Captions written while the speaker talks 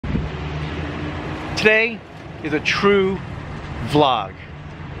Today is a true vlog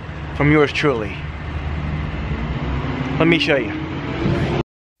from yours truly. Let me show you.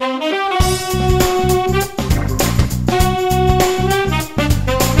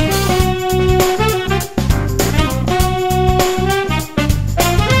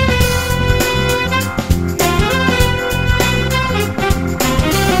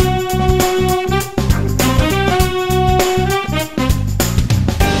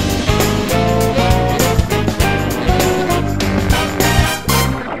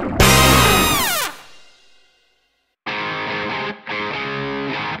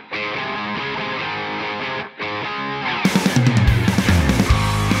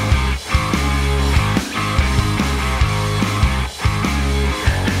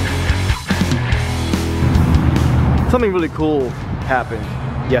 Something really cool happened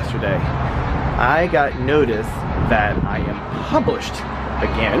yesterday. I got notice that I am published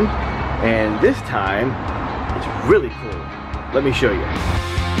again, and this time it's really cool. Let me show you.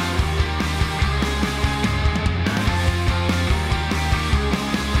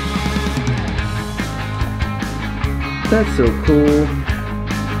 That's so cool.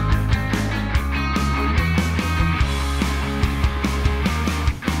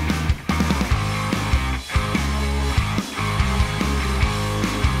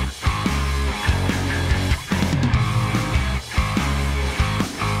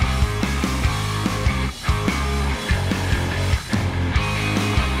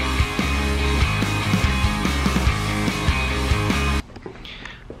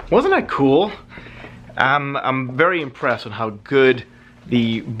 Wasn't that cool? I'm very impressed with how good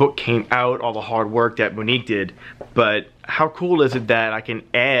the book came out, all the hard work that Monique did, but how cool is it that I can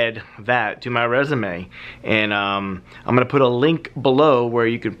add that to my resume? And I'm gonna put a link below where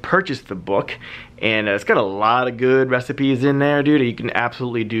you can purchase the book, and it's got a lot of good recipes in there, dude, that you can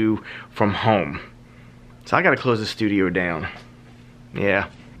absolutely do from home. So I gotta close the studio down. Yeah.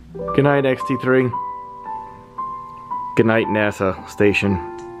 Good night, XT3. Good night, NASA station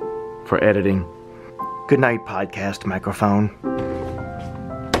for editing. Good night, podcast microphone.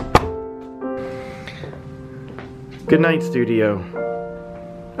 Good night, studio.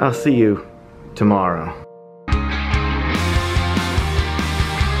 I'll see you tomorrow.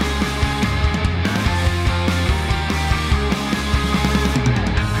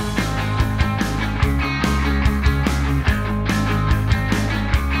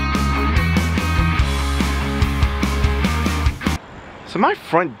 So my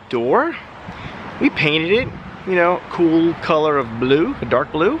front door, we painted it, you know, cool color of blue, a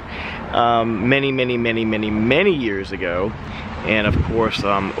dark blue, many years ago. And of course,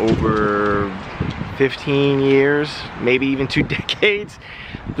 over 15 years, maybe even 2 decades,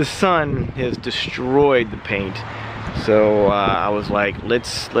 the sun has destroyed the paint. So I was like,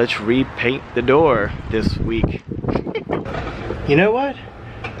 let's repaint the door this week. You know what?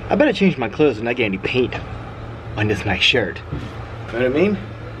 I better change my clothes and not get any paint on this nice shirt. You know what I mean?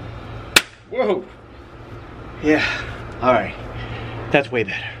 Whoa! Yeah, alright. That's way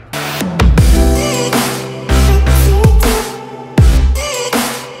better.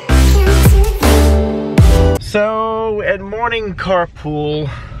 So, at morning carpool,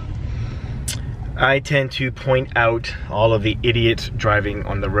 I tend to point out all of the idiots driving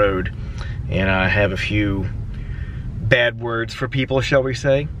on the road. And I have a few bad words for people, shall we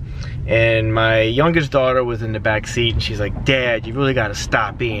say. And my youngest daughter was in the back seat, and she's like, "Dad, you really gotta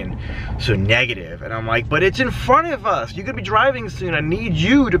stop being so negative." And I'm like, "But it's in front of us. You're gonna be driving soon. I need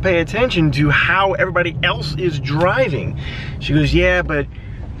you to pay attention to how everybody else is driving." She goes, "Yeah, but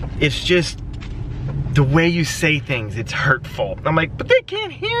it's just the way you say things. It's hurtful." I'm like, "But they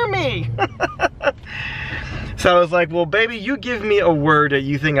can't hear me." So I was like, "Well, baby, you give me a word that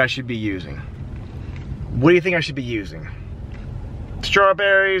you think I should be using. What do you think I should be using?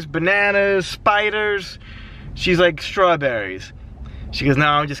 Strawberries, bananas, spiders?" She's like, "Strawberries." She goes, "No,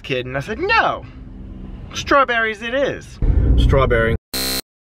 I'm just kidding." I said, "No, strawberries it is." Strawberry.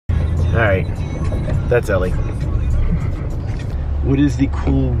 Alright, that's Ellie. What is the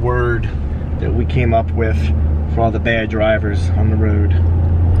cool word that we came up with for all the bad drivers on the road?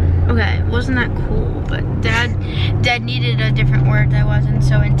 Okay, wasn't that cool? But Dad needed a different word that wasn't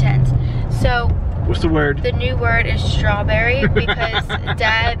so intense. So what's the word? The new word is strawberry, because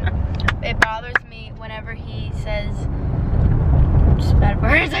Dad, it bothers me whenever he says just bad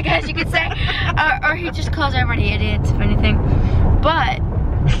words, I guess you could say, or he just calls everybody idiots, if anything. But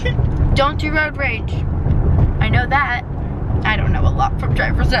don't do road rage. I know that. I don't know a lot from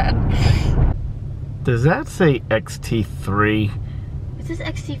driver's ed. Does that say XT3? It says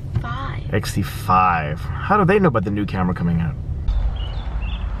XT5. XT5. How do they know about the new camera coming out?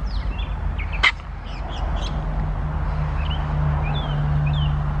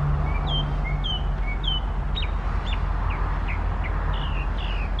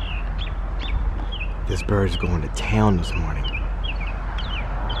 this bird is going to town this morning.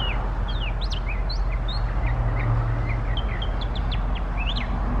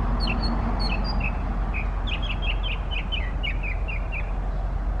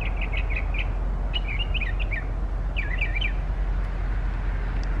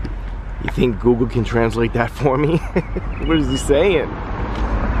 You think Google can translate that for me? What is he saying?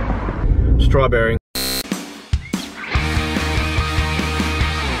 Strawberry.